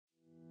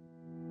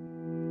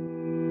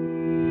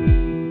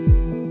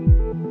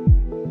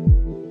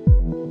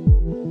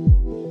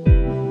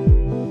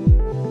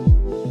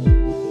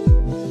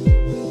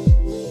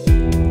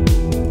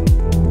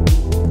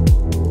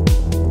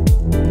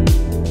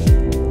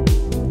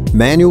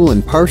Manual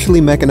and partially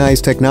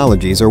mechanized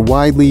technologies are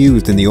widely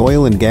used in the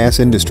oil and gas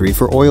industry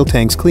for oil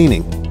tanks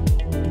cleaning.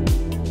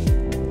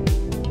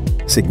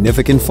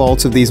 Significant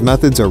faults of these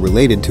methods are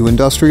related to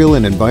industrial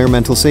and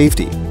environmental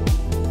safety.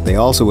 They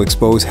also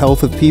expose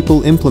health of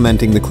people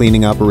implementing the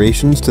cleaning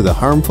operations to the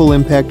harmful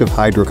impact of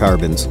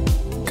hydrocarbons.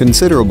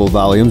 Considerable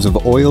volumes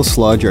of oil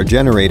sludge are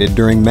generated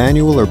during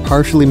manual or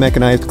partially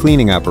mechanized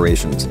cleaning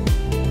operations.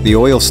 The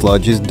oil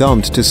sludge is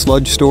dumped to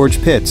sludge storage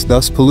pits,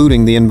 thus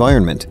polluting the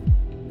environment.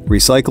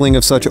 Recycling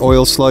of such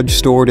oil sludge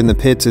stored in the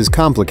pits is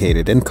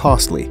complicated and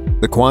costly.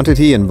 The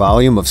quantity and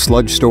volume of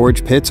sludge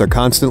storage pits are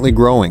constantly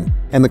growing,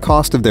 and the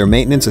cost of their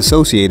maintenance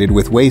associated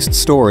with waste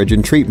storage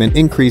and treatment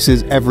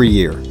increases every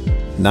year.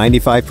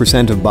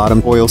 95% of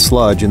bottom oil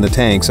sludge in the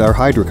tanks are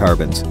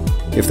hydrocarbons.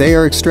 If they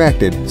are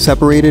extracted,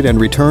 separated, and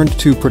returned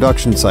to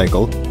production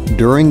cycle,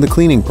 during the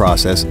cleaning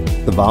process,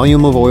 the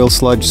volume of oil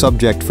sludge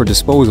subject for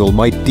disposal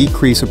might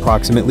decrease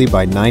approximately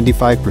by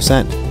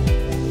 95%.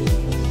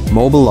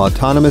 Mobile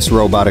autonomous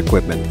robot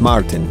equipment,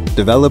 Martin,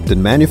 developed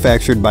and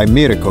manufactured by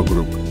Mirrico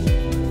Group.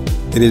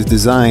 It is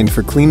designed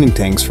for cleaning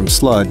tanks from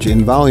sludge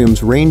in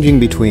volumes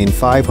ranging between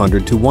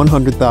 500 to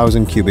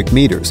 100,000 cubic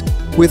meters,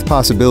 with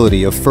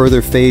possibility of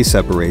further phase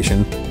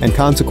separation and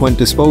consequent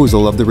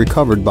disposal of the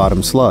recovered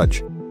bottom sludge.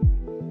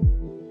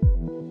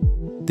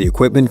 The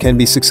equipment can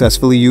be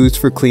successfully used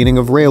for cleaning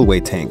of railway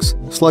tanks,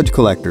 sludge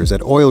collectors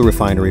at oil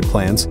refinery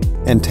plants,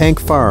 and tank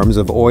farms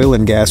of oil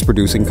and gas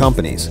producing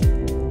companies.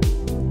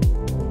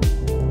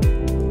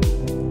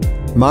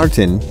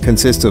 Martin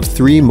consists of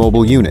 3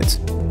 mobile units,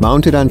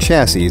 mounted on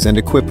chassis and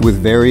equipped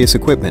with various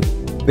equipment,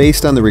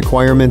 based on the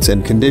requirements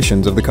and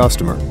conditions of the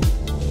customer.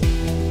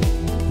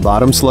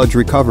 Bottom sludge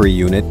recovery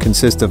unit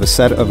consists of a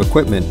set of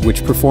equipment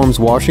which performs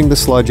washing the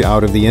sludge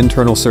out of the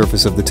internal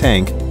surface of the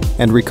tank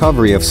and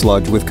recovery of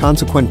sludge with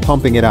consequent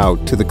pumping it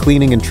out to the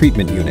cleaning and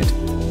treatment unit.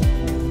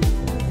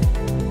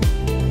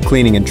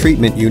 Cleaning and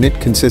treatment unit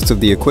consists of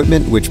the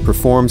equipment which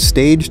performs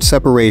staged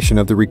separation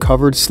of the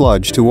recovered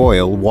sludge to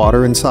oil,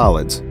 water, and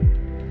solids.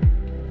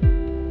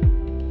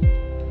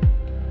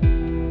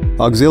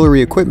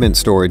 Auxiliary equipment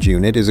storage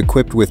unit is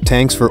equipped with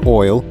tanks for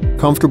oil,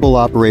 comfortable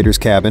operator's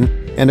cabin,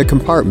 and a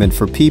compartment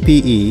for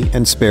PPE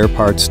and spare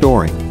parts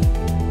storing.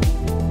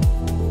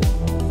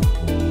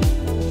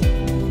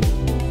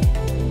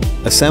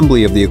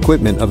 Assembly of the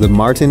equipment of the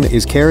Martin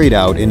is carried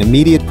out in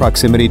immediate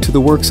proximity to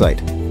the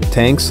worksite.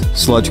 Tanks,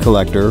 sludge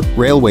collector,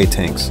 railway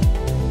tanks.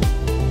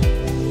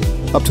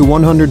 Up to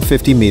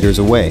 150 meters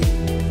away.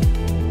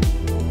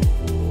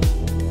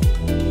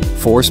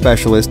 4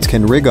 specialists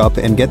can rig up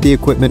and get the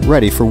equipment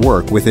ready for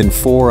work within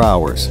 4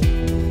 hours.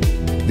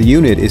 The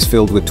unit is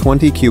filled with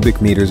 20 cubic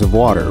meters of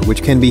water,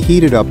 which can be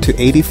heated up to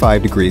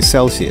 85 degrees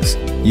Celsius,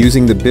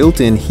 using the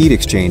built-in heat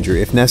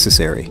exchanger if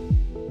necessary.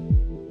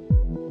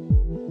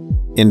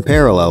 In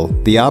parallel,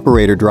 the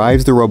operator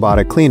drives the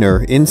robotic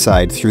cleaner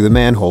inside through the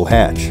manhole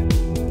hatch.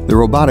 The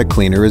robotic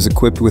cleaner is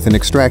equipped with an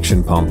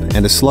extraction pump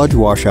and a sludge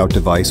washout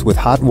device with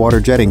hot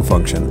water jetting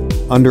function,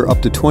 under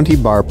up to 20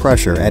 bar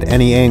pressure at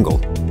any angle.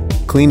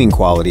 Cleaning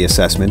quality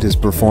assessment is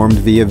performed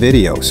via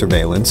video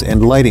surveillance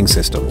and lighting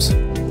systems.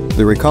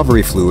 The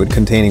recovery fluid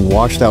containing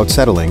washed-out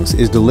settlings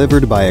is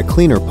delivered by a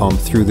cleaner pump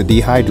through the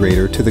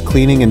dehydrator to the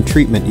cleaning and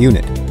treatment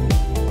unit.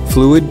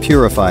 Fluid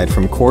purified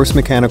from coarse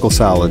mechanical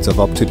solids of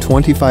up to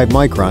 25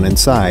 micron in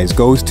size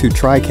goes to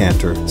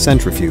tricanter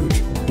centrifuge,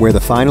 where the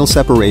final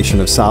separation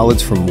of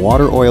solids from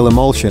water-oil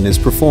emulsion is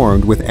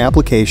performed with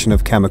application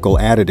of chemical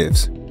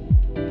additives.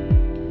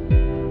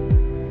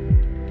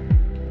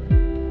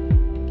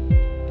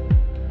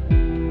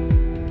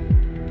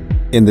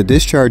 In the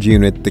discharge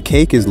unit, the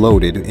cake is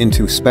loaded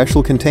into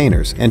special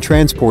containers and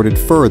transported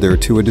further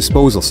to a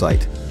disposal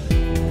site.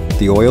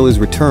 The oil is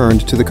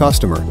returned to the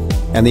customer,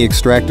 and the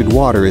extracted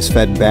water is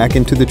fed back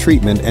into the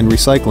treatment and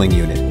recycling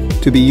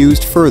unit to be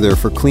used further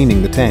for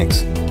cleaning the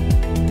tanks.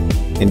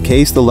 In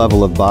case the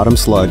level of bottom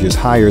sludge is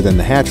higher than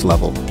the hatch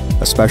level,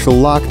 a special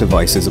lock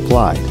device is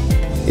applied.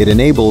 It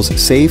enables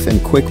safe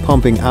and quick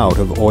pumping out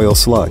of oil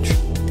sludge.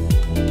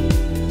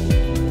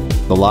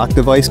 The lock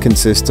device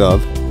consists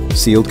of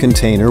sealed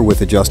container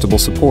with adjustable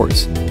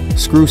supports,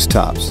 screw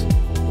stops,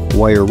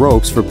 wire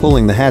ropes for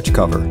pulling the hatch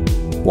cover,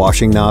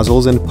 washing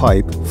nozzles and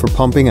pipe for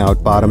pumping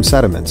out bottom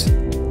sediments.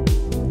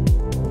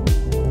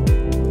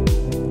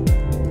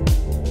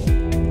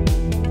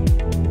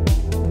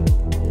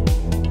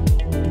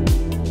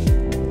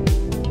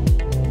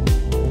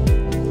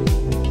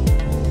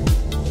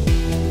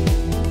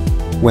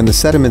 When the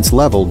sediment's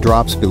level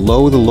drops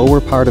below the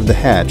lower part of the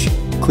hatch,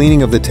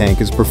 cleaning of the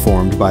tank is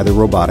performed by the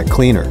robotic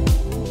cleaner.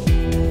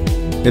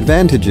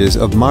 Advantages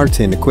of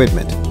Martin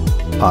equipment: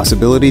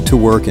 possibility to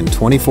work in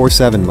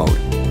 24/7 mode,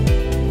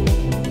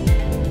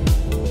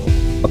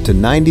 up to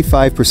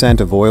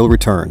 95% of oil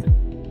return,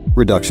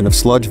 reduction of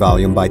sludge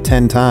volume by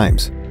 10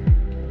 times,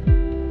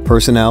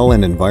 personnel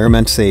and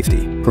environment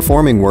safety,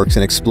 performing works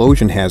in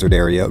explosion hazard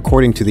area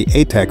according to the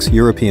ATEX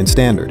European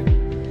standard,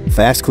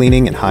 fast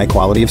cleaning and high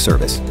quality of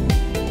service.